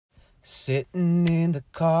Sitting in the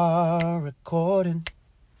car recording.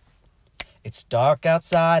 It's dark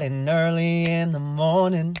outside and early in the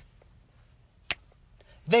morning.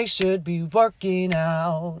 They should be working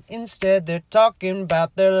out. Instead they're talking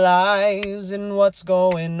about their lives and what's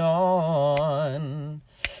going on.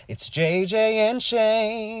 It's JJ and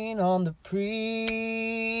Shane on the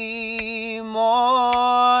Pre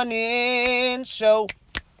Mornin show.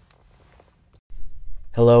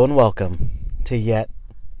 Hello and welcome to yet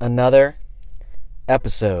another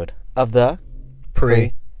episode of the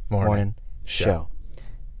Pre Mornin show.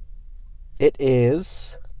 It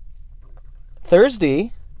is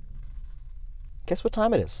Thursday. Guess what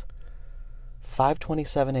time it is?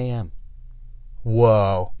 5:27 a.m.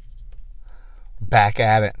 Whoa. Back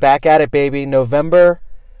at it. Back at it, baby. November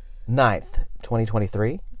 9th,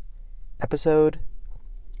 2023. Episode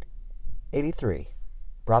 83.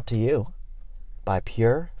 Brought to you by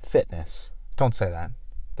Pure Fitness. Don't say that.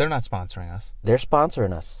 They're not sponsoring us. They're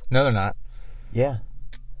sponsoring us. No, they're not. Yeah.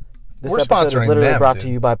 This We're episode is sponsoring literally them, brought dude. to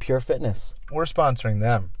you by Pure Fitness. We're sponsoring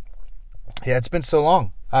them. Yeah, it's been so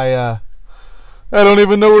long. I don't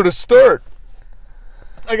even know where to start.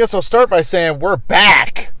 I guess I'll start by saying we're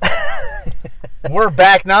back. We're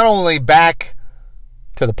back, not only back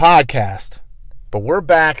to the podcast, but we're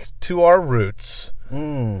back to our roots.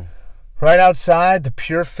 Right outside the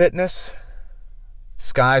Pure Fitness.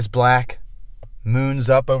 Sky's black. Moon's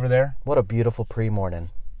up over there. What a beautiful pre-morning.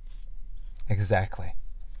 Exactly.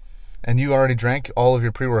 And you already drank all of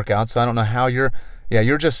your pre-workout, so I don't know how you're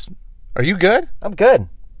just, are you good? I'm good.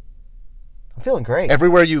 I'm feeling great.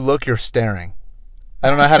 Everywhere you look, you're staring. I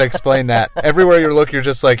don't know how to explain that. Everywhere you look, you're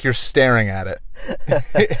just like, you're staring at it.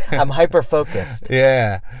 I'm hyper-focused.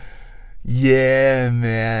 Yeah. Yeah,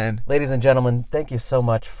 man. Ladies and gentlemen, thank you so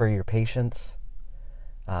much for your patience.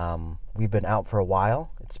 We've been out for a while.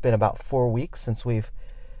 It's been about 4 weeks since we've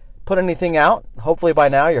put anything out. Hopefully by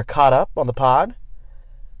now you're caught up on the pod.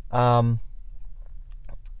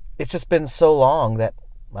 It's just been so long that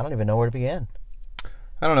I don't even know where to begin.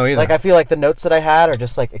 I don't know either. Like, I feel like the notes that I had are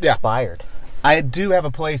just like expired. I do have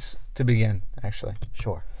a place to begin, actually.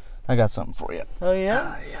 Sure. I got something for you. Oh,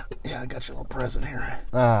 yeah? Yeah, I got your little present here.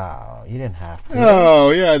 Oh, you didn't have to.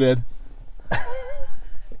 Oh, yeah, I did.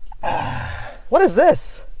 What is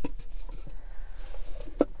this?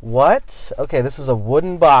 What? Okay, this is a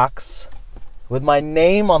wooden box with my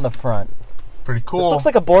name on the front. Pretty cool. This looks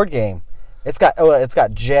like a board game. It's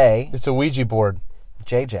got J. It's a Ouija board.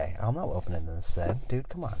 JJ. I'm not opening this then. Dude,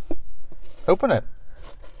 come on. Open it.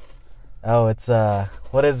 Oh, it's,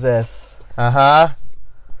 what is this? Uh-huh.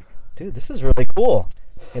 Dude, this is really cool.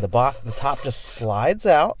 Hey, the top just slides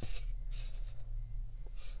out.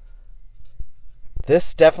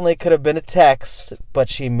 This definitely could have been a text, but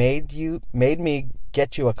she made me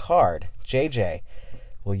get you a card. JJ,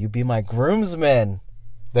 will you be my groomsman?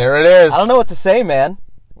 There it is. I don't know what to say, man.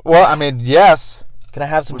 Well, I mean, yes. Can I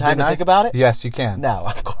have some time to think about it? Yes, you can. No,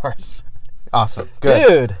 of course. Awesome.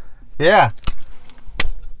 Good. Dude. Yeah.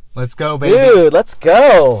 Let's go, baby. Dude, let's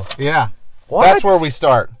go. Yeah. What? That's where we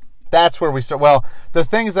start. Well, the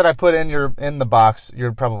things that I put in the box,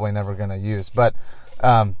 you're probably never going to use, but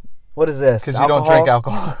what is this? because you don't drink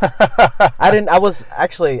alcohol.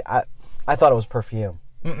 I thought it was perfume.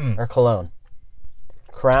 Or cologne.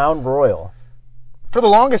 Crown Royal. For the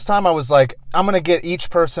longest time, I was like, I'm going to get each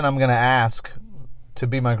person I'm going to ask to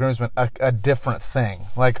be my groomsman a different thing,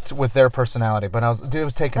 like with their personality. But it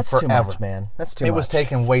was taking forever. That's too much, man. That's too much. It was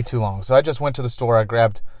taking way too long. So I just went to the store. I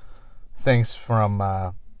grabbed things from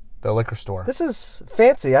the liquor store. This is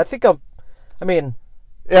fancy. I think yeah,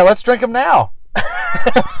 let's drink them now.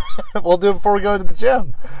 We'll do it before we go to the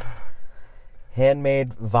gym.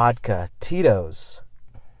 Handmade vodka. Tito's.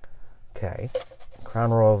 Okay.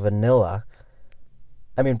 Crown Royal Vanilla.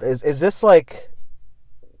 I mean, is this like...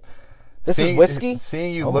 This is whiskey?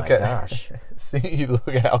 Seeing you oh look my at gosh. Seeing you look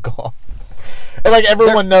at alcohol. And like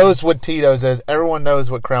everyone knows what Tito's is. Everyone knows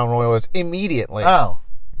what Crown Royal is immediately. Oh.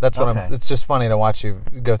 That's what okay. it's just funny to watch you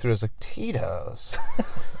go through. It's like Tito's.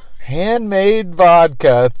 Handmade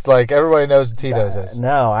vodka. It's like everybody knows what Tito's is.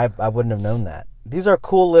 No, I wouldn't have known that. These are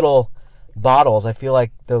cool little bottles. I feel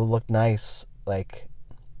like they'll look nice, like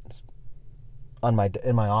in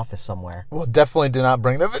my office somewhere. Well, definitely do not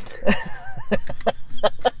bring them.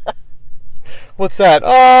 What's that?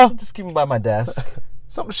 Oh, just keep them by my desk.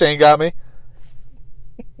 Something Shane got me.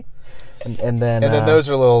 And then those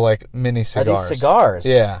are little like mini cigars. Are these cigars?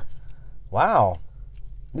 Yeah. Wow.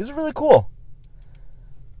 These are really cool.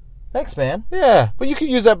 Thanks, man. Yeah, but you can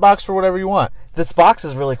use that box for whatever you want. This box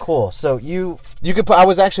is really cool. So you could put. I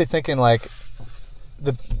was actually thinking like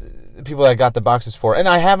the people that I got the boxes for, and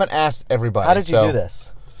I haven't asked everybody. How did you do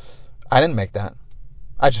this? I didn't make that.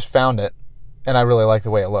 I just found it, and I really liked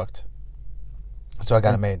the way it looked. So I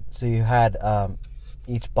got it made. So you had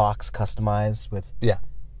each box customized with Yeah.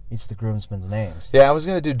 each of the groomsmen's names. Yeah, I was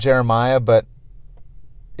going to do Jeremiah, but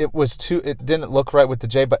it didn't look right with the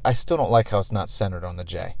J, but I still don't like how it's not centered on the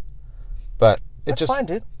J. But That's fine,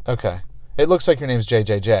 dude. Okay. It looks like your name's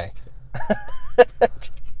JJJ.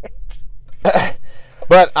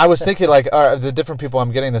 But I was thinking, like, the different people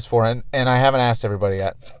I'm getting this for, and I haven't asked everybody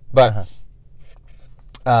yet, but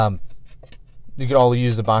you could all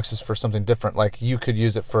use the boxes for something different. Like, you could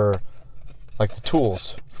use it for, like, the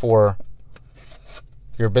tools for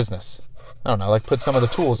your business. I don't know, like, put some of the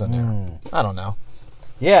tools in there. I don't know.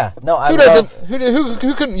 Yeah, no,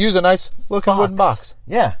 Who couldn't use a nice looking wooden box?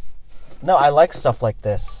 Yeah. No, I like stuff like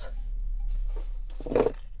this.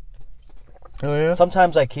 Oh, yeah?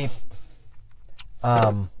 Sometimes I keep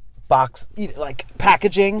like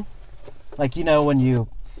packaging. Like, you know, when you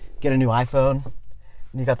get a new iPhone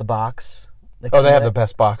and you got the box. They have the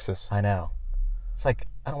best boxes. I know. It's like,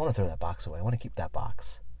 I don't want to throw that box away. I want to keep that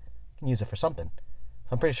box. I can use it for something. So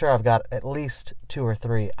I'm pretty sure I've got at least 2 or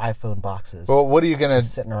 3 iPhone boxes. Well, what are you gonna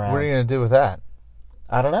sitting around? What are you gonna do with that?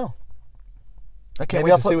 I don't know. I can't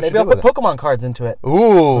wait to see what you do Maybe I'll with put Pokemon cards into it.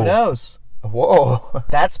 Ooh. Who knows? Whoa.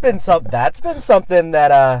 That's been something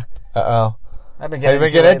that Uh-oh. I've been getting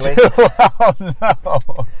into. Oh,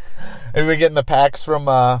 no. Have you been getting the packs from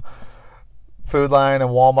Food Line and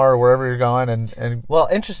Walmart or wherever you're going? And Well,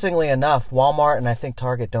 interestingly enough, Walmart and I think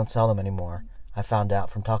Target don't sell them anymore. I found out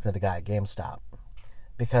from talking to the guy at GameStop.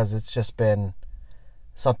 Because it's just been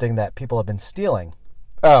something that people have been stealing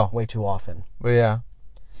way too often. Well, yeah.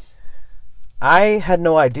 I had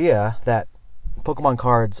no idea that Pokemon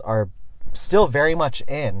cards are still very much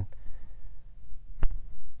in.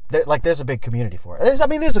 There's a big community for it. There's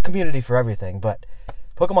a community for everything, but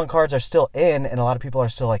Pokemon cards are still in, and a lot of people are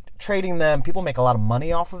still like trading them. People make a lot of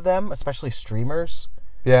money off of them, especially streamers.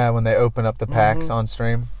 Yeah, when they open up the packs on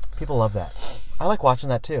stream. People love that. I like watching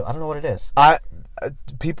that too. I don't know what it is.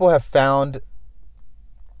 People have found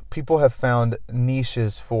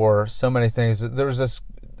niches for so many things.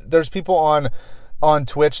 There's people on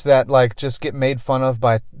Twitch that like just get made fun of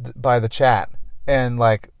by the chat, and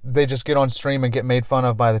like they just get on stream and get made fun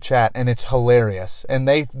of by the chat, and it's hilarious. And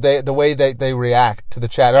the way they react to the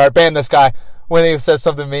chat. All right, ban this guy when he says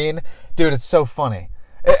something mean, dude. It's so funny.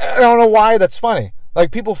 I don't know why that's funny.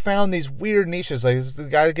 Like, people found these weird niches. Like, there's the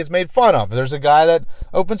guy that gets made fun of. There's a guy that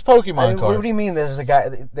opens Pokemon cards. What do you mean there's a guy,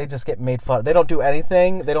 they just get made fun of? They don't do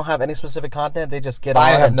anything? They don't have any specific content? They just get on?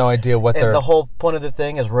 I have no idea what they're... And the whole point of the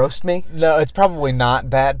thing is roast me? No, it's probably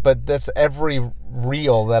not that, but that's every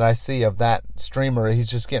reel that I see of that streamer. He's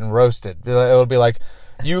just getting roasted. It'll be like,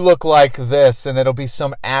 you look like this, and it'll be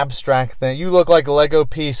some abstract thing. You look like Lego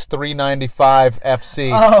piece 395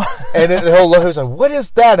 FC. Oh. And he's like, what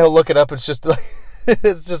is that? And he'll look it up. It's just like...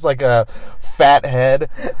 It's just like a fat head.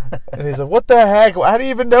 And he's like, what the heck? How do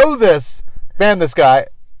you even know this? Ban this guy.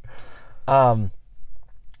 I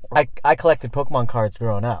collected Pokemon cards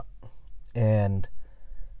growing up. And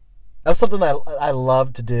that was something that I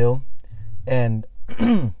loved to do. And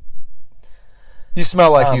you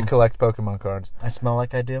smell like you collect Pokemon cards. I smell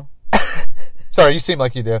like I do. Sorry, you seem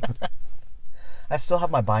like you do. I still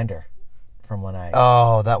have my binder from when I...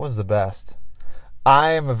 Oh, that was the best.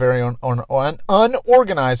 I am a very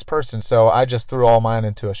unorganized person, so I just threw all mine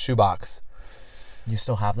into a shoebox. You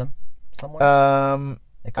still have them somewhere?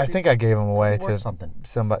 I think I gave them away to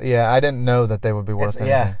somebody. Yeah, I didn't know that they would be worth anything.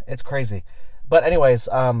 Yeah, it's crazy. But anyways,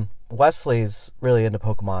 Wesley's really into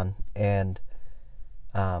Pokemon, and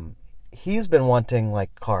he's been wanting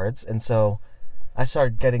like cards, and so I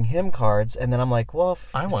started getting him cards, and then I'm like, well,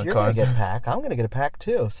 if you're going to get a pack, I'm going to get a pack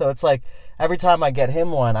too. So it's like every time I get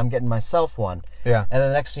him one, I'm getting myself one. Yeah. And then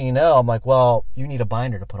the next thing you know, I'm like, well, you need a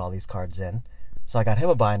binder to put all these cards in. So I got him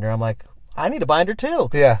a binder. I'm like, I need a binder too.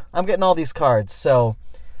 Yeah. I'm getting all these cards. So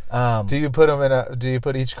do you put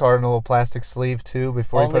each card in a little plastic sleeve too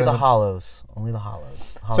before you put the hollows? Only the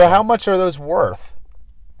hollows. So how much are those worth?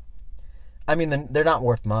 I mean, they're not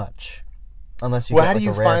worth much. Unless you how do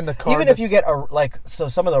you find the card? Even if you get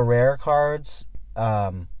some of the rare cards,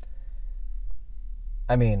 I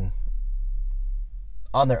mean,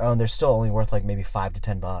 on their own, they're still only worth like maybe $5 to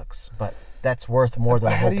 $10, but that's worth more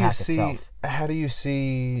than the whole pack itself. How do you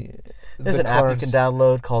see? There's an app you can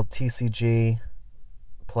download called TCG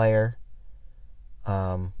Player,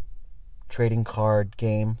 Trading Card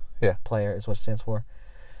Game Player is what it stands for.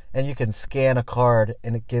 And you can scan a card,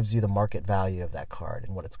 and it gives you the market value of that card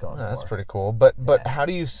and what it's going for. That's pretty cool. But how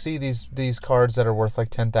do you see these cards that are worth like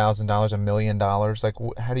 $10,000, $1 million? Like,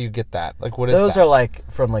 how do you get that? Like, what is that? Those are like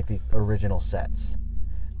from like the original sets.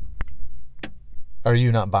 Are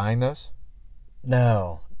you not buying those?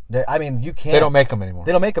 No. I mean, you can't. They don't make them anymore.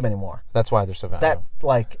 They don't make them anymore. That's why they're so valuable. That,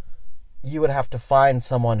 like, you would have to find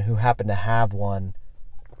someone who happened to have one,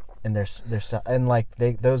 and and like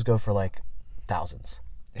those go for like thousands.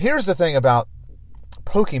 Here's the thing about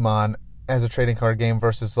Pokemon as a trading card game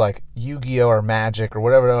versus like Yu-Gi-Oh or Magic or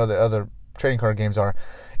whatever the other trading card games are,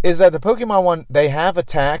 is that the Pokemon one, they have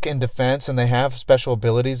attack and defense and they have special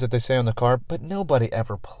abilities that they say on the card, but nobody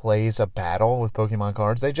ever plays a battle with Pokemon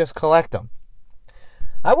cards. They just collect them.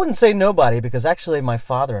 I wouldn't say nobody, because actually my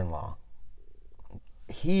father-in-law,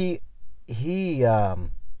 he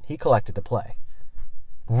collected to play.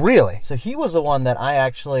 Really? So he was the one that I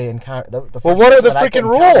actually encountered. Well, what are the freaking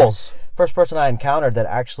rules? First person I encountered that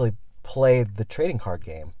actually played the trading card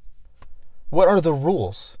game. What are the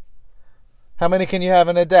rules? How many can you have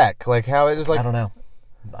in a deck? Like how it is like? I don't know.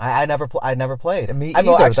 I never played. Me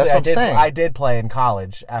either. That's what I'm saying. I did play in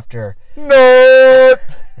college after. No.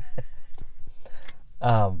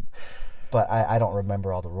 But I don't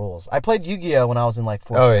remember all the rules. I played Yu-Gi-Oh when I was in like 4th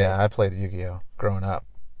grade. Oh yeah, I played Yu-Gi-Oh growing up.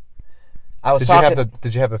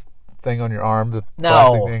 Did you have the thing on your arm? The no.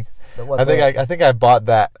 plastic thing? I think I bought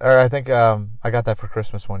that, or I think I got that for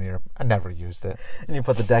Christmas one year. I never used it. And you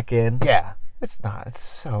put the deck in. Yeah, it's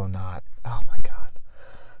so not. Oh my god,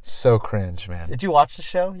 so cringe, man. Did you watch the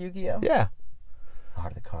show Yu-Gi-Oh? Yeah.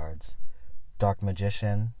 Heart of the Cards, Dark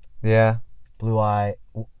Magician. Yeah. Blue Eyes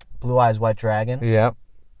White Dragon. Yeah.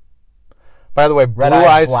 By the way, Red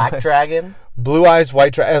Eyes Black Dragon. Blue Eyes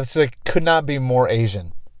White Dragon. It's like, could not be more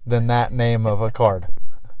Asian than that name of a card.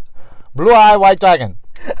 Blue Eye White Dragon.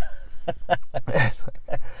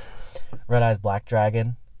 Red Eyes Black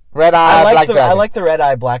Dragon. Red Eye Black Dragon. I like the Red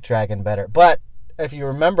Eye Black Dragon better. But if you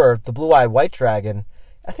remember, the Blue Eye White Dragon,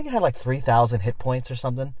 I think it had like 3,000 hit points or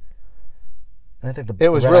something. And I think it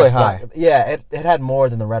was really high. Yeah, it had more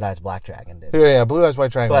than the Red Eyes Black Dragon did. Yeah, Blue Eyes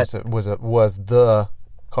White Dragon was the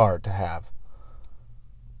card to have.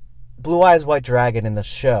 Blue Eyes White Dragon in the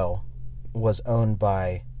show was owned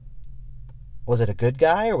by... Was it a good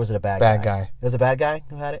guy or was it a bad guy? Bad guy. It was a bad guy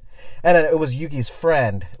who had it? And then it was Yugi's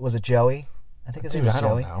friend. Was it Joey? I think his name was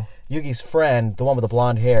Joey. I don't know. Yugi's friend, the one with the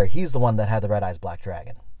blonde hair, he's the one that had the Red Eyes Black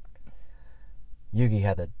Dragon. Yugi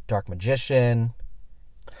had the Dark Magician.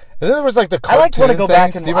 And then there was like the cartoon I like to go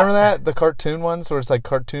back and do you remember that? The cartoon ones where it's like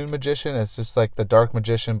Cartoon Magician. It's just like the Dark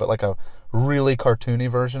Magician, but like a really cartoony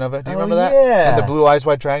version of it. Do you remember that? Yeah. And the Blue Eyes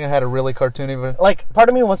White Dragon had a really cartoony version. Like, part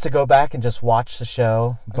of me wants to go back and just watch the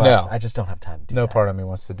show, but no. I just don't have time to do that. No part of me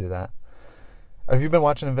wants to do that. Have you been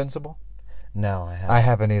watching Invincible? No, I haven't. I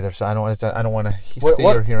haven't either, so I don't want to see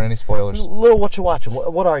or hear any spoilers. Little, what you watching?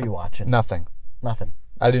 What are you watching? Nothing. Nothing.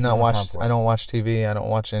 I do not watch. I don't watch TV. I don't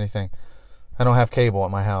watch anything. I don't have cable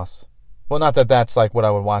at my house. Well, not that that's like what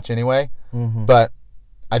I would watch anyway, but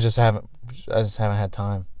I just haven't had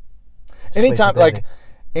time.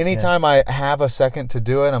 Anytime I have a second to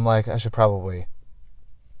do it, I'm like, I should probably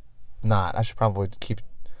keep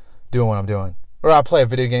doing what I'm doing, or I'll play a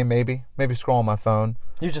video game, maybe scroll on my phone.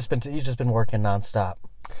 You've just been working nonstop.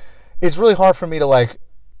 It's really hard for me to like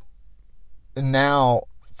now,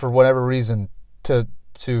 for whatever reason, to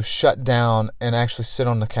shut down and actually sit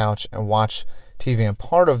on the couch and watch TV, and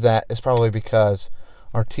part of that is probably because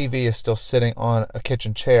our TV is still sitting on a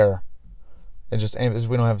kitchen chair. We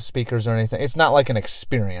don't have speakers or anything. It's not like an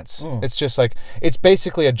experience. It's just like, it's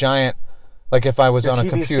basically a giant, like if I was on a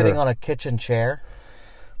computer. Your TV sitting on a kitchen chair?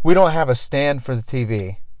 We don't have a stand for the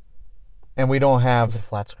TV, and we don't have... Is it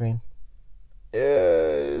flat screen?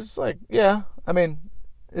 It's like, yeah. I mean,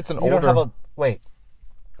 it's an older... You don't have a... Wait.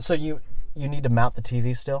 So you need to mount the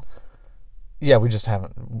TV still? Yeah, we just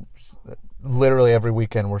haven't. Literally every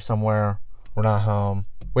weekend we're somewhere. We're not home.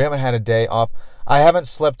 We haven't had a day off. I haven't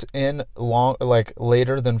slept in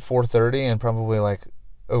later than 4:30 and probably like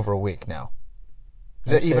over a week now.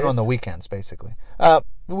 Even on the weekends, basically. The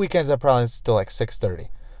weekends are probably still like 6:30.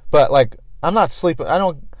 But like, I'm not sleeping.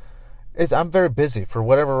 I'm very busy for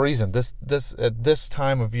whatever reason. At this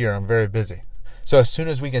time of year, I'm very busy. So as soon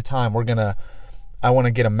as we get time, I want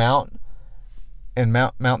to get a mount and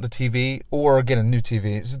mount the TV, or get a new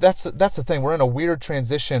TV. So that's the thing. We're in a weird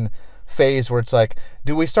transition phase where it's like,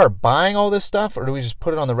 do we start buying all this stuff, or do we just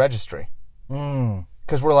put it on the registry?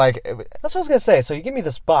 Because we're like, that's what I was gonna say. So you give me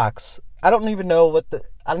this box. I don't even know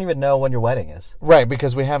when your wedding is. Right,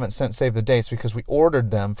 because we haven't save the dates, because we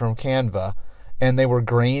ordered them from Canva and they were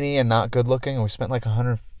grainy and not good looking, and we spent like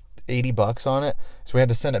 $180 on it. So we had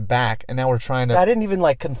to send it back, and now we're trying to... I didn't even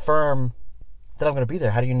like confirm that I'm going to be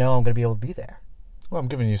there. How do you know I'm going to be able to be there? Well, I'm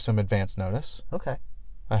giving you some advance notice. Okay.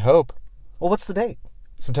 I hope. Well, what's the date?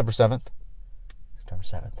 September 7th. September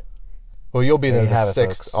 7th. Well, you'll be there the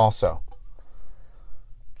 6th also.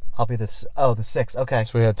 I'll be the 6th. Okay.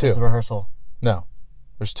 So we had 2. This is the rehearsal. No.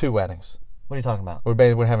 There's 2 weddings. What are you talking about?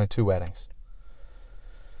 We're having 2 weddings.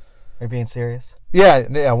 Are you being serious?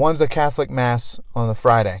 Yeah. One's a Catholic mass on the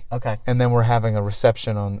Friday. Okay. And then we're having a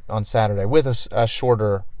reception on Saturday with a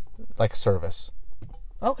shorter, like, service.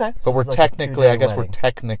 Okay. But we're technically, I guess we're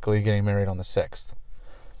technically getting married on the 6th.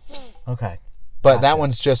 Okay. But that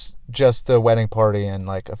one's just the wedding party and,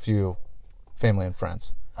 like, a few family and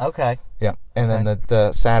friends. Okay. Yeah. And then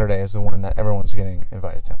the Saturday is the one that everyone's getting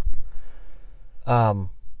invited to.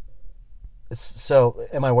 So,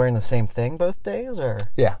 am I wearing the same thing both days, or?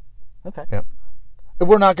 Yeah. Okay. Yep.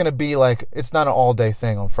 We're not going to be like, it's not an all-day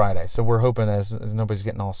thing on Friday, so we're hoping that as nobody's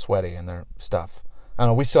getting all sweaty in their stuff. I don't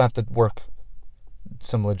know, we still have to work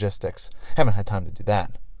some logistics. Haven't had time to do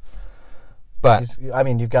that. But I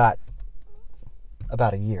mean, you've got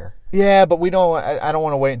about a year. Yeah, but I don't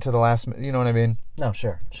want to wait until the last minute, you know what I mean? No,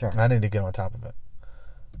 sure. I need to get on top of it.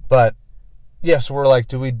 But, yes, we're like,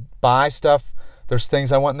 do we buy stuff? There's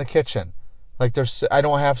things I want in the kitchen. Like, I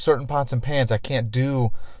don't have certain pots and pans. I can't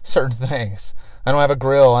do certain things. I don't have a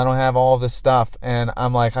grill. I don't have all of this stuff. And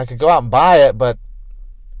I'm like, I could go out and buy it, but,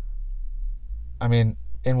 I mean,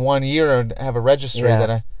 in 1 year, I'd have a registry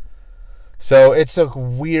So it's a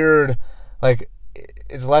weird, like,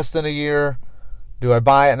 it's less than a year. Do I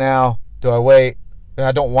buy it now? Do I wait?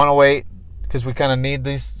 I don't want to wait because we kind of need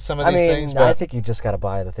some of these things. But I think you just got to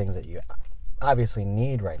buy the things that you obviously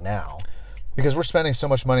need right now. Because we're spending so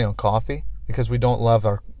much money on coffee because we don't love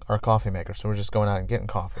our coffee maker, so we're just going out and getting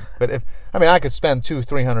coffee. But I could spend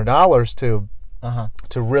 $200-$300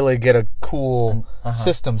 to really get a cool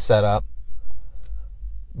system set up.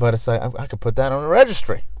 But it's like I could put that on a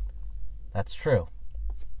registry. That's true.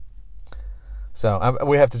 So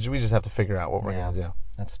we just have to figure out what we're gonna do.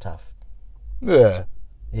 That's tough. Yeah.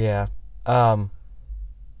 Yeah. I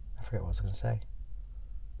forget what I was gonna say.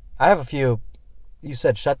 I have a few. You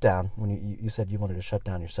said shutdown when you said you wanted to shut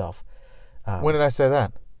down yourself. When did I say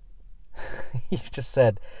that? You just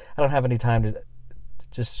said I don't have any time to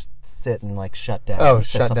just sit and like shut down. Oh,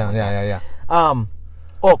 shut down. Yeah.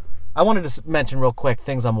 Well, I wanted to mention real quick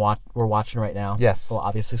things we're watching right now. Yes. Well,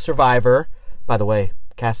 obviously Survivor. By the way,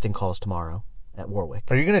 casting calls tomorrow at Warwick.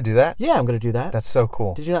 Are you going to do that? Yeah, I'm going to do that. That's so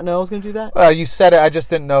cool. Did you not know I was going to do that? You said it. I just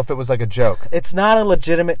didn't know if it was like a joke. It's not a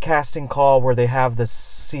legitimate casting call where they have the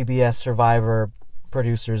CBS Survivor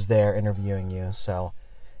producers there interviewing you. So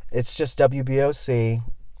it's just WBOC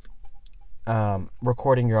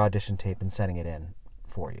recording your audition tape and sending it in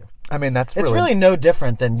for you. I mean, it's really no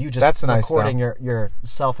different than you just recording nice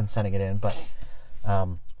yourself and sending it in. But I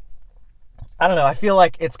don't know. I feel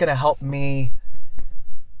like it's going to help me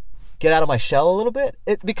get out of my shell a little bit.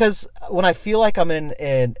 Because when I feel like I'm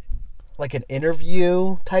in like an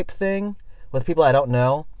interview type thing with people I don't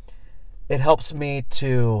know, it helps me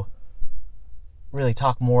to really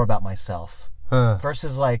talk more about myself.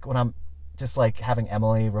 Versus like when I'm just like having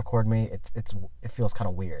Emily record me, it feels kind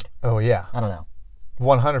of weird. Oh yeah. I don't know.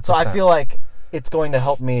 100%. So I feel like it's going to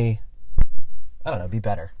help me, I don't know, be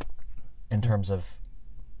better in terms of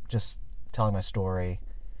just telling my story,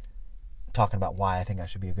 talking about why I think I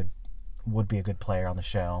would be a good player on the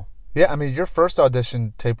show. Yeah, I mean, your first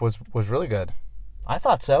audition tape was really good. I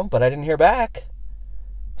thought so, but I didn't hear back.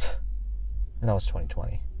 And that was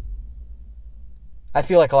 2020. I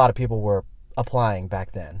feel like a lot of people were applying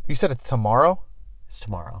back then. You said it's tomorrow? It's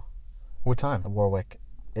tomorrow. What time? At Warwick.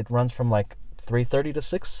 It runs from like 3:30 to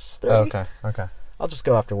 6:30. Oh, okay. I'll just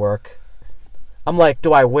go after work. I'm like,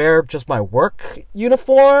 do I wear just my work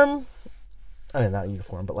uniform? I mean, not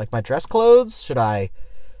uniform, but like my dress clothes? Should I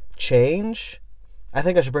change? I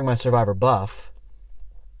think I should bring my Survivor buff.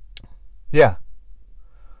 Yeah.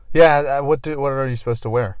 Yeah, what are you supposed to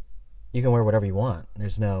wear? You can wear whatever you want.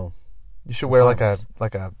 There's no... You should wear like a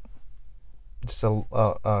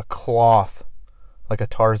cloth, like a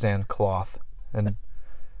Tarzan cloth, and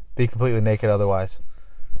be completely naked otherwise.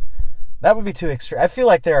 That would be too extreme. I feel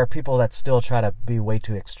like there are people that still try to be way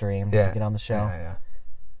too extreme to get on the show. Yeah.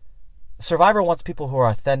 Survivor wants people who are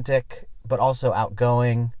authentic, but also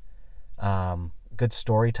outgoing, good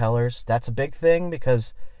storytellers. That's a big thing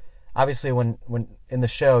because obviously when in the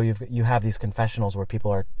show you have these confessionals where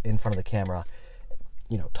people are in front of the camera,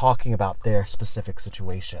 you know, talking about their specific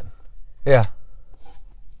situation. Yeah.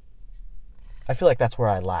 I feel like that's where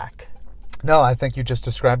I lack. No, I think you just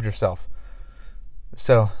described yourself.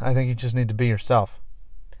 So I think you just need to be yourself.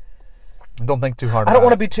 Don't think too hard. I don't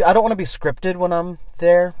want to be scripted when I'm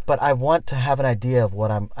there, but I want to have an idea of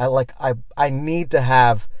what I need to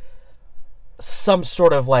have some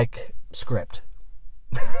sort of like script.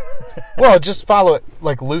 Well, just follow it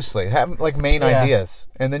like loosely. Have like main ideas,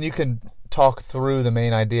 and then you can talk through the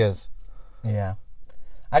main ideas. Yeah.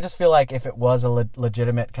 I just feel like if it was a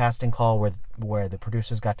legitimate casting call where the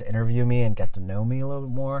producers got to interview me and get to know me a little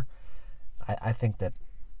bit more, I think that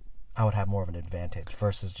I would have more of an advantage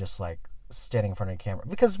versus just like standing in front of a camera.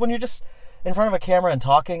 Because when you're just in front of a camera and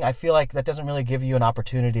talking, I feel like that doesn't really give you an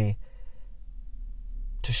opportunity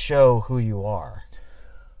to show who you are.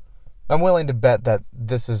 I'm willing to bet that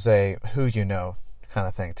this is a who you know kind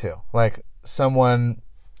of thing too. Like someone,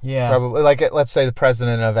 probably like let's say the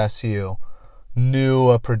president of SU knew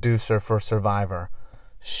a producer for Survivor.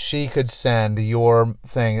 She could send your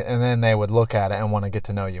thing, and then they would look at it and want to get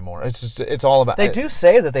to know you more. It's all about. They do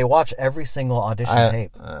say that they watch every single audition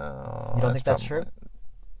tape. You don't think that's true?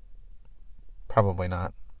 Probably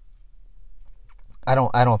not. I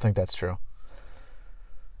don't think that's true.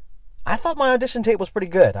 I thought my audition tape was pretty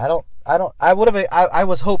good. I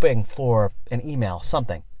was hoping for an email,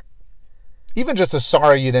 something. Even just a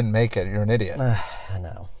sorry you didn't make it. You're an idiot. I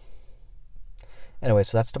know. Anyway,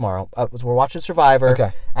 so that's tomorrow. We're watching Survivor.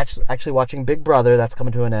 Okay. Actually watching Big Brother. That's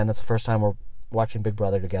coming to an end. That's the first time we're watching Big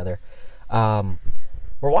Brother together. We're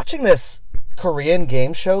watching this Korean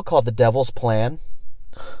game show called The Devil's Plan.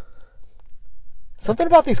 Something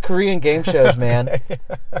about these Korean game shows, man.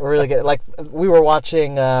 We're really good. Like, we were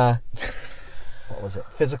watching, what was it?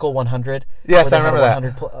 Physical 100. Yes, I remember that.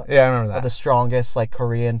 I remember that. The strongest, like,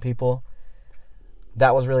 Korean people.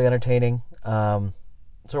 That was really entertaining. So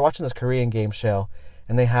we're watching this Korean game show,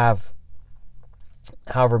 and they have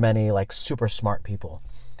however many, like, super smart people.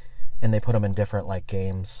 And they put them in different, like,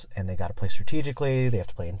 games, and they got to play strategically. They have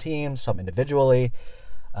to play in teams, some individually.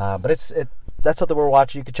 But that's something we're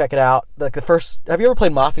watching. You can check it out. Like have you ever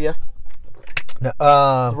played Mafia? No,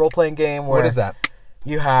 the role-playing game where what is that?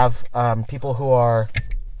 You have people who are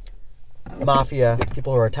Mafia,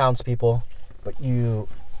 people who are townspeople, but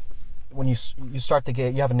when you start the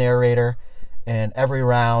game, you have a narrator, and every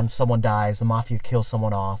round someone dies, the Mafia kills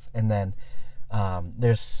someone off, and then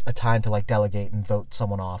there's a time to like delegate and vote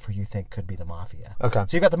someone off who you think could be the Mafia. Okay.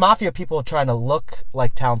 So you've got the Mafia people trying to look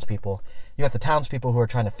like townspeople. You got the townspeople who are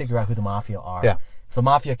trying to figure out who the Mafia are. Yeah. If the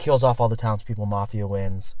Mafia kills off all the townspeople, Mafia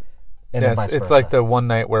wins. And then vice versa. It's like the One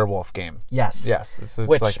Night Werewolf game. Yes. Yes.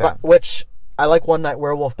 It's like that. Which I like One Night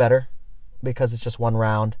Werewolf better because it's just one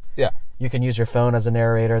round. Yeah. You can use your phone as a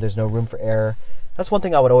narrator. There's no room for error. That's one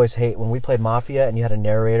thing I would always hate when we played Mafia and you had a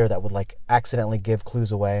narrator that would like accidentally give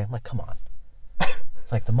clues away. I'm like, come on.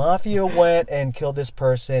 It's like the Mafia went and killed this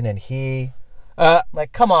person and he...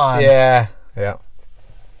 like, come on. Yeah. Yeah.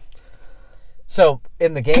 So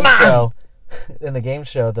in the game show,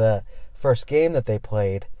 the first game that they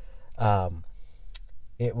played,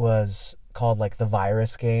 it was called like the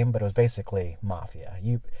virus game, but it was basically Mafia.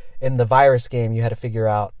 In the virus game, you had to figure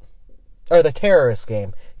out, or the terrorist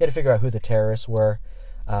game, you had to figure out who the terrorists were,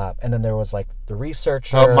 and then there was like the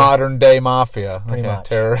researcher. Oh, modern day Mafia, pretty much.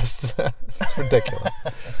 Terrorists. It's ridiculous.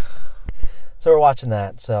 So we're watching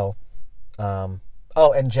that. So, and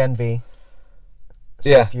Gen V. So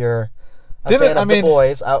yeah. If you're a fan of The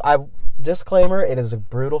Boys, I disclaimer: it is a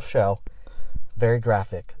brutal show, very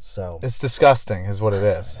graphic. So it's disgusting, is what it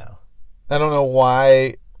is. I know. I don't know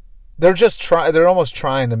why they're almost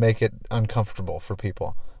trying to make it uncomfortable for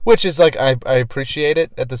people, which is like I appreciate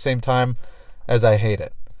it at the same time as I hate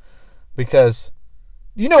it, because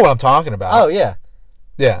you know what I'm talking about. Oh yeah,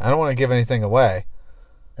 yeah. I don't want to give anything away.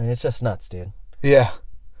 I mean, it's just nuts, dude. Yeah,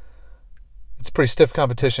 it's pretty stiff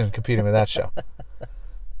competition competing with that show.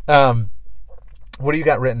 What do you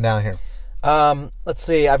got written down here? Let's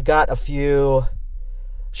see. I've got a few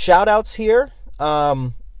shout outs here.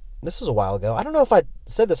 This was a while ago. I don't know if I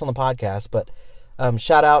said this on the podcast, but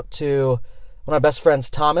shout out to one of my best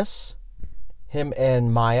friends, Thomas. Him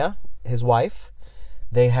and Maya, his wife.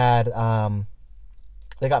 They had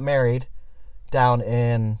they got married down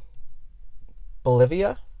in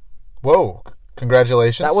Bolivia. Whoa!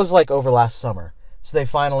 Congratulations. That was like over last summer. So they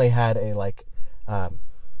finally had a like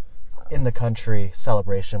in the country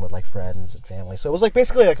celebration with like friends and family. So it was like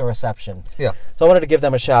basically like a reception. Yeah. So I wanted to give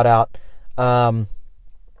them a shout out. I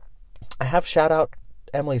have shout out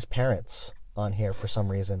Emily's parents on here for some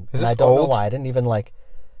reason. Is this I don't know old? why. I didn't even like.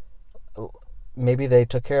 Maybe they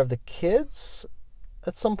took care of the kids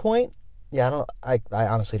at some point. Yeah, I don't. I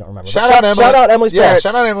honestly don't remember. Shout out Emily's parents.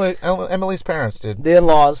 Yeah, shout out Emily's parents, dude. The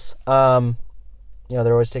in-laws.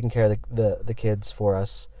 They're always taking care of the kids for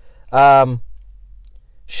us.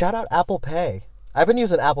 Shout out Apple Pay. I've been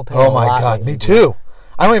using Apple Pay. Oh my god, lately, me too.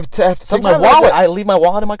 I don't even have to take my Sometimes wallet. I leave my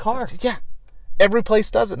wallet in my car. Yeah, every place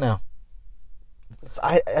does it now.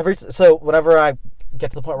 So whenever I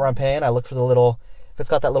get to the point where I'm paying, I look for the little, if it's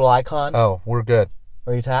got that little icon. Oh, we're good.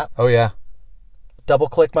 Where you tap. Oh yeah. double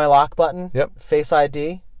click my lock button. Yep. Face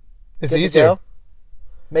ID. It's Good to easier.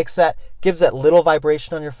 go. Gives that little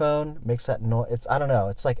vibration on your phone. Makes that noise. It's, I don't know.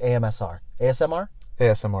 It's like AMSR. ASMR?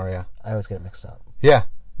 ASMR, yeah. I always get it mixed up. Yeah.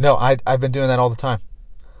 No, I've been doing that all the time.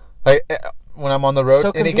 Like when I'm on the road,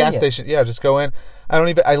 So any gas station, just go in. I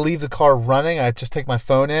leave the car running. I just take my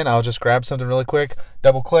phone in. I'll just grab something really quick,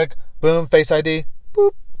 double click, boom, Face ID,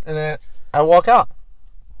 boop, and then I walk out.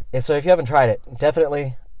 And so if you haven't tried it,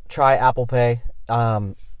 definitely try Apple Pay.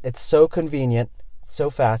 It's so convenient, so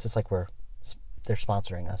fast. It's like they're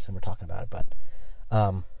sponsoring us and we're talking about it. But,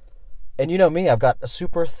 and you know me, I've got a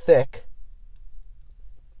super thick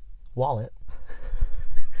wallet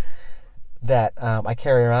that I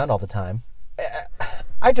carry around all the time.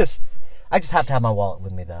 I just have to have my wallet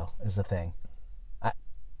with me, though, is the thing.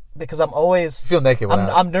 Because I'm always... You feel naked without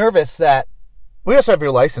it. I'm nervous that... We also have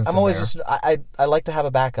your license I'm in always there. just... I like to have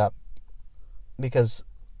a backup. Because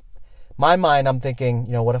my mind, I'm thinking,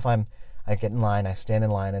 what if I get in line, I stand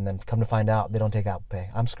in line, and then come to find out they don't take Apple Pay.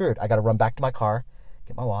 I'm screwed. I got to run back to my car,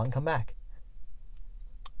 get my wallet, and come back.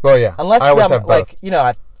 Well, yeah. Unless I always I'm, have both.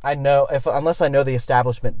 I know unless I know the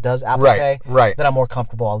establishment does Apple Pay, then I'm more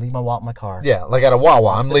comfortable. I'll leave my wallet in my car. Yeah, like at a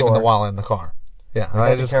Wawa, I'm leaving the door. wallet in the car. Yeah, gotta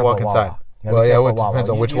I be just careful walk at inside. Wawa. You gotta Well, be yeah, careful it at Wawa. depends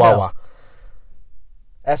on which You know. Wawa.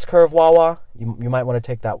 S-curve Wawa, you might want to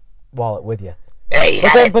take that wallet with you.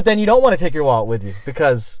 Hey, But then you don't want to take your wallet with you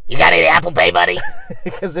because you got any Apple Pay, buddy?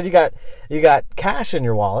 because then you got cash in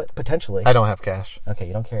your wallet potentially. I don't have cash. Okay,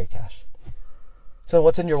 you don't carry cash. So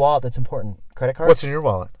what's in your wallet that's important? Credit card? What's in your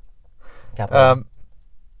wallet? Capital.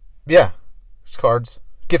 Yeah, just cards,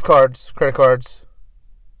 gift cards, credit cards.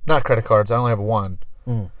 Not credit cards. I only have one.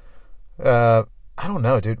 I don't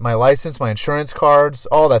know, dude. My license, my insurance cards,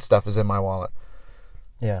 all that stuff is in my wallet.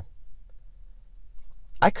 Yeah.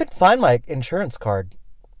 I couldn't find my insurance card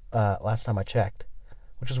last time I checked,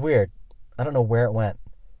 which is weird. I don't know where it went.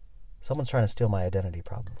 Someone's trying to steal my identity,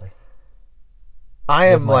 probably. I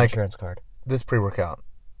am my like insurance card. this pre-workout.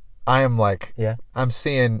 I am like, I'm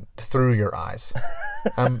seeing through your eyes.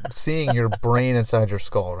 I'm seeing your brain inside your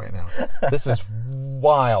skull right now. This is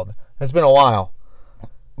wild. It's been a while.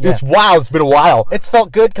 Yeah. It's wild. It's been a while. It's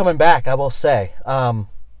felt good coming back, I will say.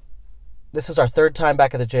 This is our third time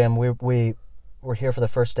back at the gym. We were here for the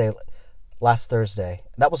first day last Thursday.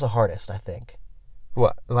 That was the hardest, I think.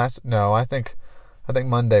 What? No, I think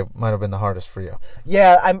Monday might have been the hardest for you.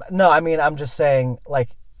 Yeah, I'm just saying, like,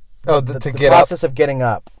 to get process up. of getting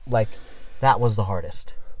up, like, that was the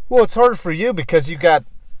hardest. Well, it's harder for you because you have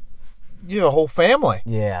a whole family.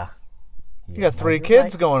 Yeah. You got 3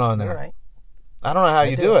 kids going on there. You're right. I don't know how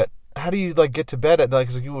you do it. How do you get to bed at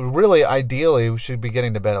cause you really ideally we should be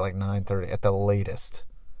getting to bed at 9:30 at the latest.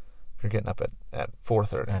 You're getting up at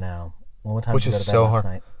 4:30. I know. Well, what time Which did you is go to bed so last hard.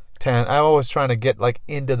 night? 10. I'm always trying to get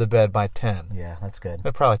into the bed by 10. Yeah, that's good.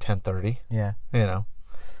 Probably 10:30. Yeah.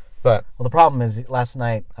 But well, the problem is last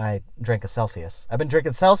night I drank a Celsius. I've been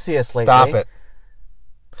drinking Celsius lately. Stop it.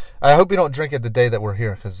 I hope you don't drink it the day that we're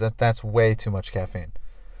here because that's way too much caffeine.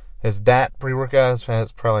 Is that pre-workout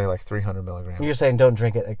has probably 300 milligrams. You're saying don't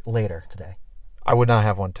drink it later today. I would not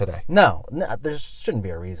have one today. No, there shouldn't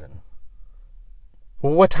be a reason.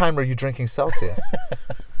 Well, what time are you drinking Celsius?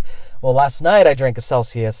 Well, last night I drank a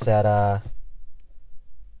Celsius at,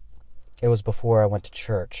 it was before I went to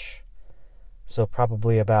church. So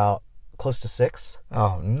probably about close to 6.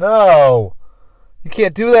 Oh, no. You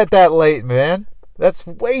can't do that late, man. That's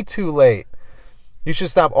way too late. You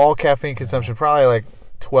should stop all caffeine consumption probably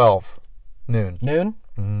 12 noon. Noon?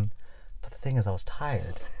 Mm-hmm. But the thing is, I was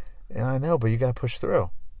tired. Yeah, I know, but you got to push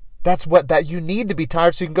through. That's that you need to be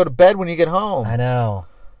tired so you can go to bed when you get home. I know.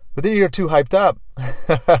 But then you're too hyped up.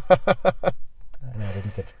 I know, I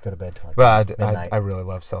didn't get to go to bed till midnight. I really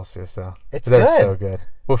love Celsius, though. It's They're good. so good.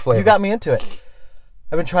 What flavor? You got me into it.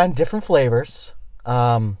 I've been trying different flavors.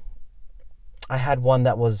 I had one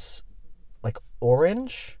that was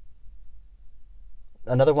orange.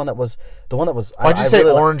 Another one that was Why'd you say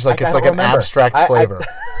orange it's an abstract flavor?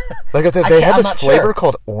 If they had this flavor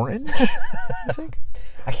called orange. I think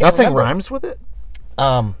nothing remember. rhymes with it.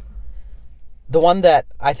 The one that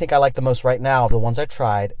I think I like the most right now, of the ones I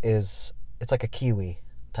tried, it's like a kiwi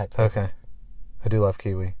type thing. Okay, I do love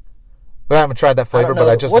kiwi. Well, I haven't tried that flavor, but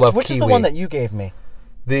I just love kiwi. Which is the one that you gave me?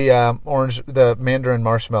 The orange, the mandarin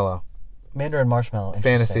marshmallow. Mandarin marshmallow.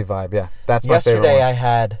 Fantasy vibe, yeah. That's my favorite one. Yesterday I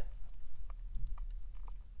had...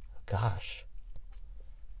 Gosh.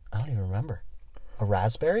 I don't even remember. A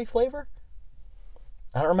raspberry flavor?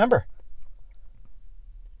 I don't remember.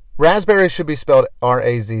 Raspberry should be spelled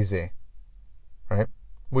R-A-Z-Z. Right?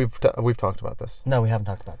 We've talked about this. No, we haven't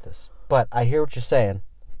talked about this. But I hear what you're saying.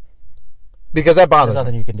 Because that bothers There's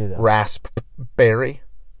nothing me. you can do, though. Rasp. Raspberry.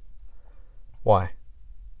 Why?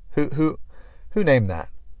 Who named that?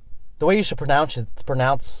 The way you should pronounce.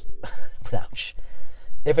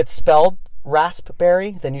 If it's spelled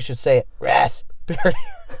raspberry, then you should say it raspberry.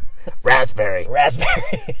 Raspberry.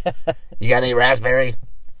 Raspberry. You got any raspberry?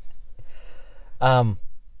 What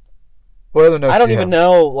other notes? I don't even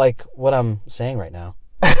know like what I'm saying right now.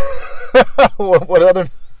 what other?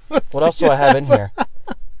 What else do I have in here?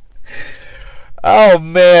 Oh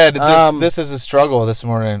man, this is a struggle this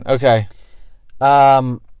morning. Okay.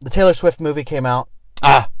 The Taylor Swift movie came out.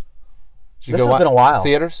 This has been a while.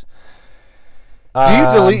 Theaters. Do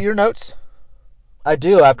you delete your notes? I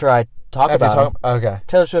do after I talk about it. Okay.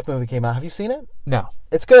 Taylor Swift movie came out. Have you seen it? No.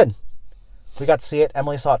 It's good. We got to see it.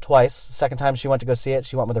 Emily saw it twice. The second time she went to go see it,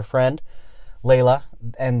 she went with her friend, Layla,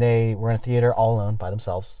 and they were in a theater all alone by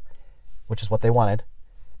themselves, which is what they wanted.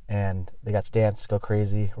 And they got to dance, go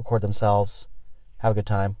crazy, record themselves, have a good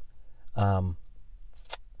time.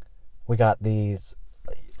 We got these.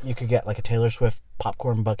 You could get like a Taylor Swift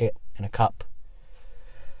popcorn bucket and a cup.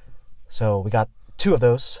 So we got 2 of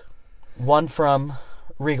those. One from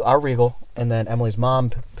our Regal, and then Emily's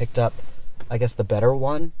mom picked up, I guess, the better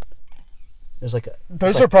one. There's like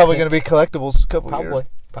those are probably going to be collectibles.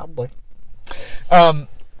 Probably.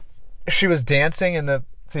 She was dancing in the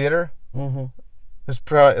theater. Mm-hmm. It was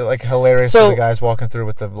probably like hilarious for the guys walking through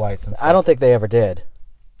with the lights and stuff. I don't think they ever did.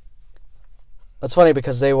 That's funny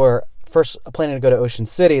because they were first planning to go to Ocean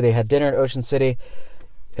City. They had dinner at Ocean City.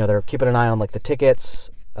 You know, they're keeping an eye on like the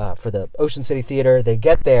tickets for the Ocean City Theater. They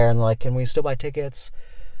get there and like, can we still buy tickets?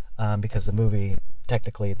 Because the movie,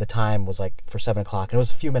 technically, the time was like for 7 o'clock, and it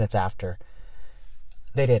was a few minutes after.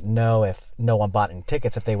 They didn't know if no one bought any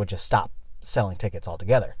tickets, if they would just stop selling tickets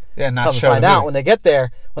altogether. Yeah, not Come to show find out when they got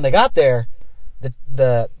there,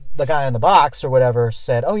 the guy on the box or whatever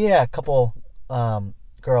said, "Oh yeah, a couple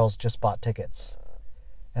girls just bought tickets,"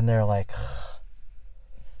 and they're like,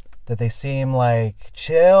 did they seem like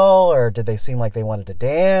chill, or did they seem like they wanted to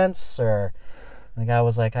dance? Or and the guy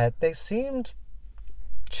was like, they seemed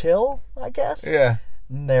chill, I guess. Yeah.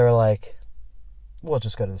 And they were like, we'll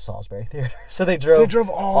just go to the Salisbury Theater. So they drove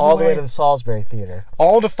all the way to the Salisbury Theater.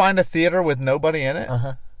 All to find a theater with nobody in it?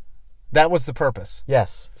 Uh-huh. That was the purpose?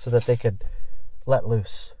 Yes, so that they could let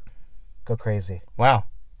loose. Go crazy. Wow.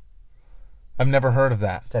 I've never heard of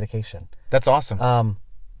that. It's dedication. That's awesome.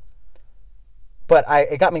 But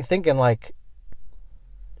it got me thinking, like,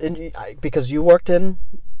 because you worked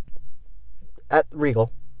at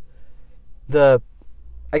Regal, I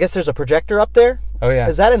guess there's a projector up there. Oh yeah.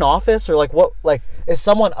 Is that an office or like what? Like, is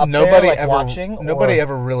someone up there like watching? Nobody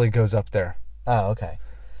ever really goes up there. Oh, okay.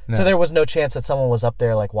 No. So there was no chance that someone was up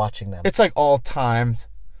there like watching them. It's like all timed.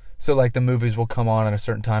 So like the movies will come on at a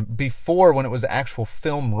certain time. Before, when it was actual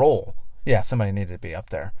film roll, yeah, somebody needed to be up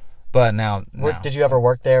there. But now. Did you ever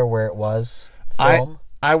work there where it was film?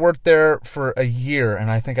 I worked there for a year, and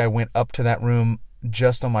I think I went up to that room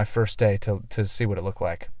just on my first day to see what it looked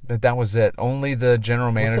like. But that was it. Only the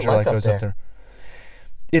general manager goes up there.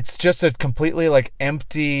 It's just a completely like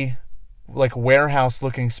empty, like warehouse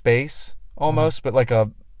looking space almost, but like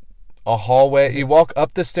a hallway. You walk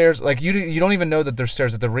up the stairs, like you don't even know that there's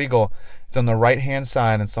stairs at the Regal. It's on the right hand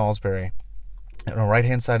side in Salisbury, on the right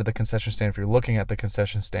hand side of the concession stand. If you're looking at the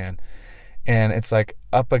concession stand, and it's like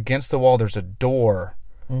up against the wall. There's a door.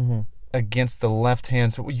 Mm-hmm. Against the left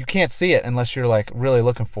hand, so you can't see it unless you're like really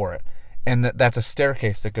looking for it, and that's a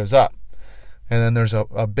staircase that goes up, and then there's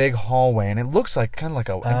a big hallway, and it looks like kind of like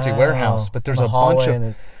an empty warehouse, but there's a bunch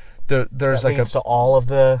of there's like to all of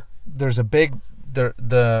the there's a big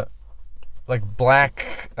the like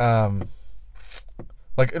black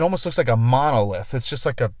like it almost looks like a monolith. It's just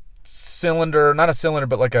like a cylinder, not a cylinder,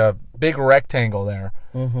 but like a big rectangle there,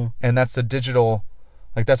 mm-hmm. And that's the digital,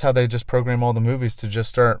 like that's how they just program all the movies to just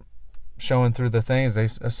start showing through the things. They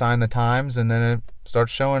assign the times, and then it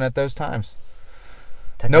starts showing at those times.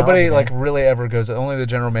 Nobody like really ever goes. Only the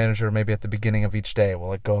general manager, maybe at the beginning of each day, will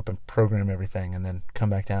like go up and program everything, and then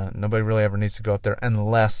come back down. Nobody really ever needs to go up there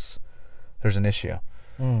unless there's an issue.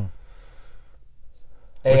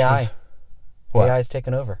 AI. AI is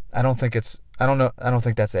taking over. I don't think it's. I don't know. I don't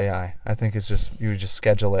think that's AI. I think it's just you just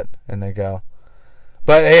schedule it and they go.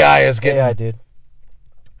 But AI is getting. AI, dude.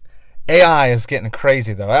 AI is getting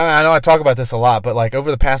crazy though. I know I talk about this a lot, but like over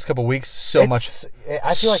the past couple of weeks, I feel like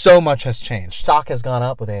so much has changed. Stock has gone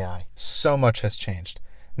up with AI. So much has changed.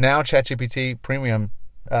 Now ChatGPT Premium,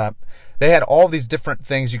 they had all these different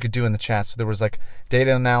things you could do in the chat. So there was like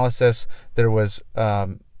data analysis, there was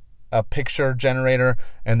a picture generator,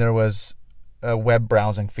 and there was a web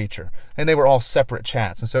browsing feature, and they were all separate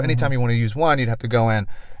chats. And so anytime you want to use one, you'd have to go in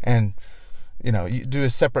and you do a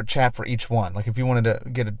separate chat for each one. Like if you wanted to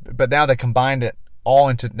get it, but now they combined it all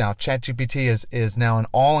into, now ChatGPT is now an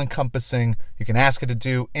all-encompassing, you can ask it to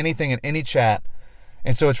do anything in any chat.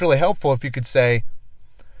 And so it's really helpful if you could say,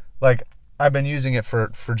 like, I've been using it for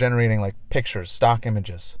generating like pictures, stock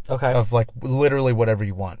images. Okay. Of like literally whatever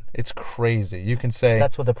you want. It's crazy. You can say,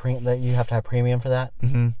 that's with that you have to have premium for that?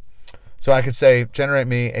 Mm-hmm. So I could say, generate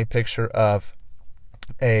me a picture of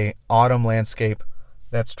a autumn landscape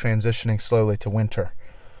that's transitioning slowly to winter.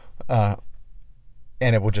 And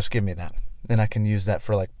it will just give me that. Then I can use that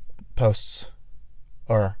for like posts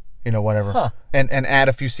or, whatever. Huh. And add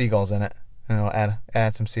a few seagulls in it.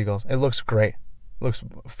 Add some seagulls. It looks great. It looks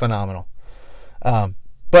phenomenal.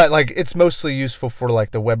 But like it's mostly useful for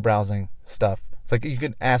like the web browsing stuff. It's like you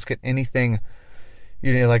can ask it anything,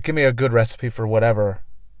 like give me a good recipe for whatever,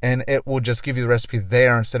 and it will just give you the recipe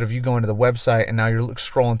there instead of you going to the website and now you're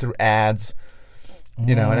scrolling through ads. And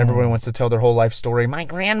everybody wants to tell their whole life story. My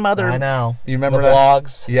grandmother. I know. You remember the that?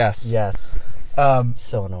 blogs? Yes. Yes.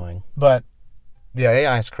 So annoying. But yeah,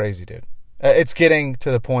 AI is crazy, dude. It's getting to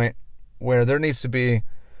the point where there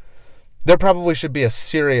probably should be a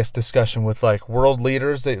serious discussion with like world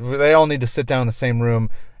leaders. They all need to sit down in the same room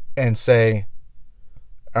and say,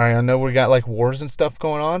 all right, I know we got like wars and stuff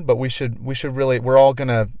going on, but we should really,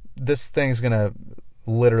 this thing's gonna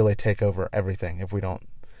literally take over everything if we don't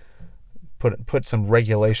put some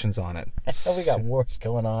regulations on it. I know we got wars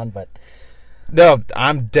going on, but no,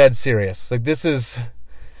 I'm dead serious. Like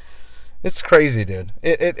it's crazy, dude.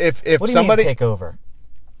 If what do somebody you mean take over?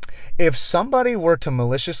 If somebody were to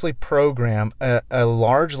maliciously program a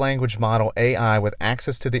large language model AI with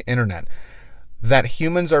access to the internet that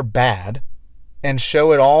humans are bad and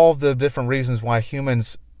show it all the different reasons why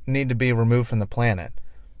humans need to be removed from the planet,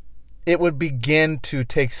 it would begin to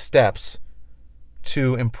take steps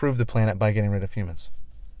to improve the planet by getting rid of humans.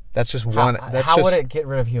 That's just one. How would it get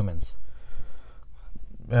rid of humans?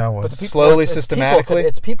 Well, slowly, systematically.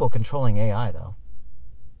 It's people controlling AI, though.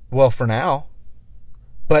 Well, for now.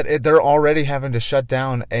 But they're already having to shut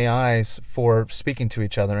down AIs for speaking to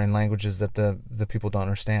each other in languages that the people don't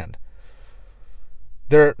understand.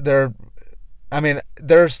 There's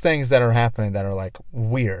things that are happening that are like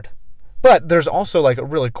weird. But there's also like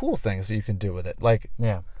really cool things that you can do with it. Like,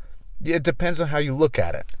 yeah. It depends on how you look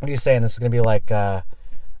at it. What are you saying? This is going to be like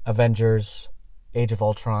Avengers, Age of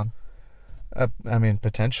Ultron?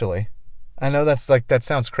 Potentially. I know that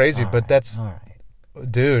sounds crazy, but that's... All right.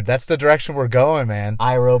 Dude, that's the direction we're going, man.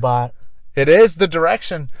 iRobot. It is the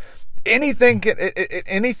direction. Anything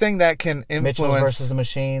that can influence... Mitchell versus the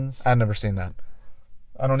Machines. I've never seen that.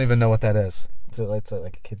 I don't even know what that is. It's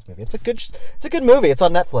like a kid's movie. It's a good movie. It's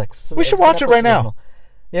on Netflix. We should watch it right now.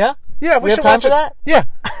 Yeah? Yeah, we have time for that? Yeah.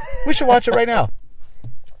 We should watch it right now.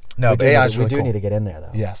 No, but AI's really cool. We do need to get in there,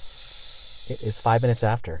 though. Yes. It is 5 minutes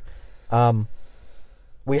after.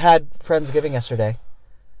 We had Friendsgiving yesterday.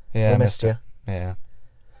 Yeah, we missed you. Yeah.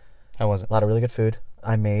 How was it? A lot of really good food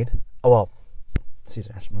I made. Oh, well, excuse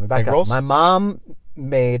me. Let me back up. Egg rolls? My mom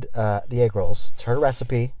made the egg rolls. It's her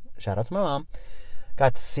recipe. Shout out to my mom.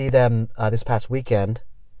 Got to see them this past weekend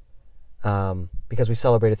because we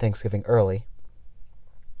celebrated Thanksgiving early.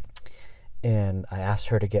 And I asked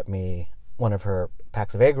her to get me one of her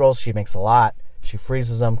packs of egg rolls. She makes a lot. She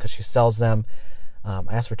freezes them because she sells them. I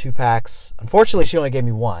asked for 2 packs. Unfortunately, she only gave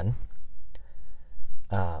me 1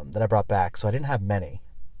 that I brought back, so I didn't have many.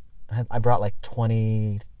 I brought like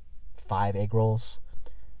 25 egg rolls.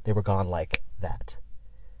 They were gone like that.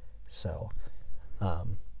 So,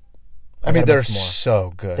 they're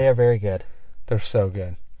so good. They are very good. They're so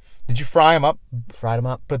good. Did you fry them up? Fried them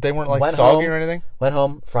up. But they weren't like soggy or anything? Went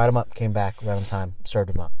home, fried them up, came back right on time,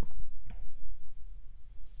 served them up.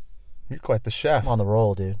 You're quite the chef. I'm on the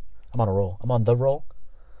roll, dude. I'm on a roll. I'm on the roll.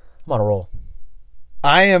 I'm on a roll.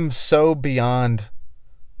 I am so beyond...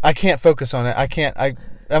 I can't focus on it.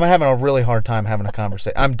 I'm having a really hard time having a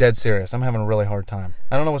conversation. I'm dead serious. I'm having a really hard time.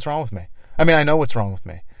 I don't know what's wrong with me. I mean, I know what's wrong with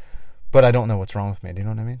me, but I don't know what's wrong with me. Do you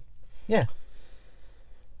know what I mean? Yeah.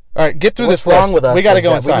 All right, get through What's this list. Wrong with us we got to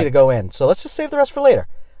go inside. We need to go in. So let's just save the rest for later.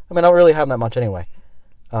 I mean, I don't really have that much anyway.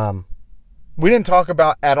 We didn't talk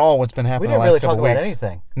about at all what's been happening the last couple weeks. We didn't really talk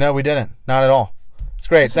about anything. No, we didn't. Not at all. It's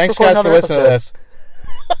great. Let's Thanks, guys, for listening to this.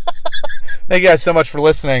 Thank you guys so much for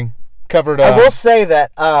listening. Covered. I will say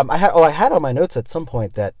that I had on my notes at some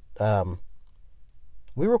point that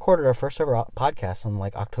we recorded our first ever podcast on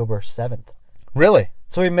like October 7th. Really?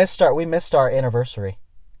 So we missed our anniversary.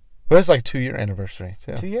 Well, it's like 2-year anniversary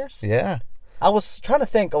too. 2 years? Yeah. I was trying to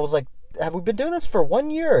think. I was like, have we been doing this for 1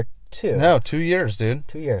 year or 2? No, 2 years, dude.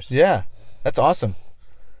 2 years. Yeah, that's awesome.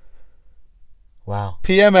 Wow.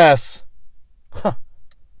 PMS. Huh.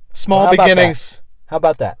 Small How about beginnings, How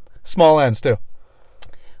about that? small ends too.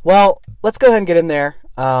 Well, let's go ahead and get in there.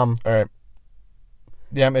 All right.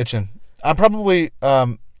 Yeah, I'm itching. I'm probably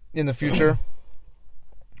in the future.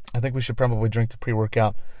 I think we should probably drink the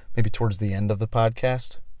pre-workout maybe towards the end of the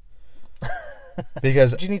podcast.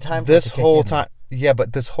 Because Do you need time for this it to kick whole in? time, yeah,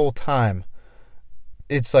 but this whole time,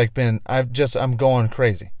 it's like I'm going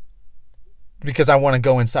crazy because I want to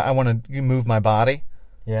go inside. I want to move my body.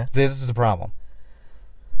 Yeah. This is the problem.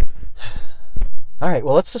 All right.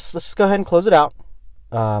 Well, let's just go ahead and close it out,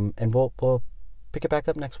 and we'll pick it back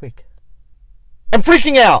up next week. I'm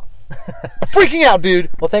freaking out. I'm freaking out, dude.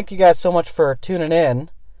 Well, thank you guys so much for tuning in.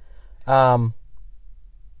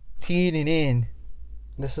 Tuning in.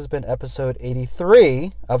 This has been episode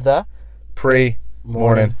 83 of the Pre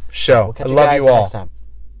Mornin Show. We'll catch I you love guys you all. next time.